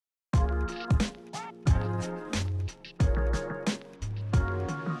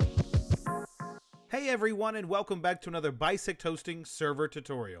Hey everyone, and welcome back to another Bisect Hosting server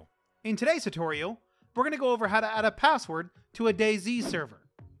tutorial. In today's tutorial, we're going to go over how to add a password to a DayZ server.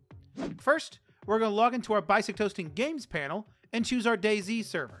 First, we're going to log into our Bisect Hosting Games panel and choose our DayZ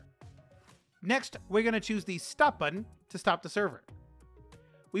server. Next, we're going to choose the Stop button to stop the server.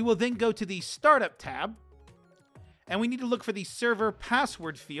 We will then go to the Startup tab, and we need to look for the Server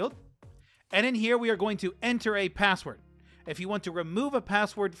Password field, and in here we are going to enter a password. If you want to remove a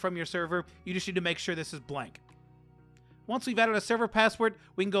password from your server, you just need to make sure this is blank. Once we've added a server password,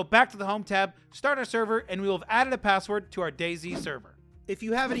 we can go back to the Home tab, start our server, and we will have added a password to our DayZ server. If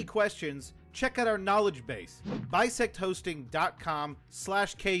you have any questions, check out our knowledge base,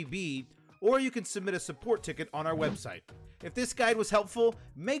 bisecthosting.com/KB, or you can submit a support ticket on our website. If this guide was helpful,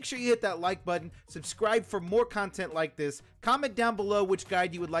 make sure you hit that like button, subscribe for more content like this, comment down below which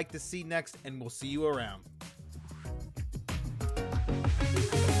guide you would like to see next, and we'll see you around.